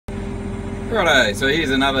Righto, so here's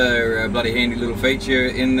another bloody handy little feature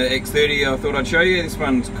in the X30 I thought I'd show you. This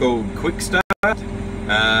one's called QuickStart.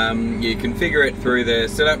 You configure it through the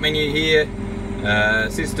setup menu here,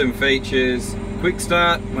 system features,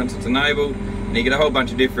 QuickStart once it's enabled, and you get a whole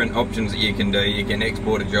bunch of different options that you can do. You can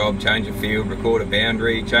export a job, change a field, record a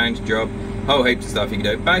boundary, change a job, whole heaps of stuff you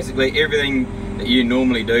can do. Basically everything that you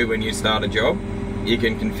normally do when you start a job, you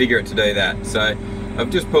can configure it to do that. So I've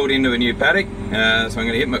just pulled into a new paddock, so I'm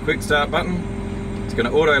going to hit my quick start button. It's going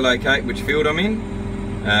to auto-locate which field I'm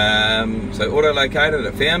in. So auto-located,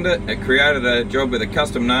 it found it, it created a job with a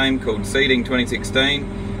custom name called Seeding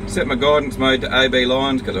 2016. Set my guidance mode to AB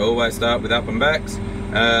lines because I always start with up and backs.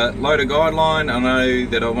 Load a guideline, I know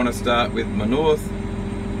that I want to start with my north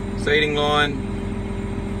seeding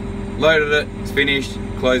line. Loaded it, it's finished,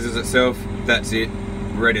 closes itself, that's it.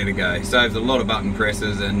 Ready to go. Saves a lot of button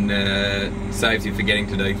presses and saves you forgetting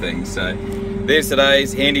to do things. So there's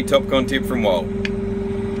today's handy Topcon tip from Wal.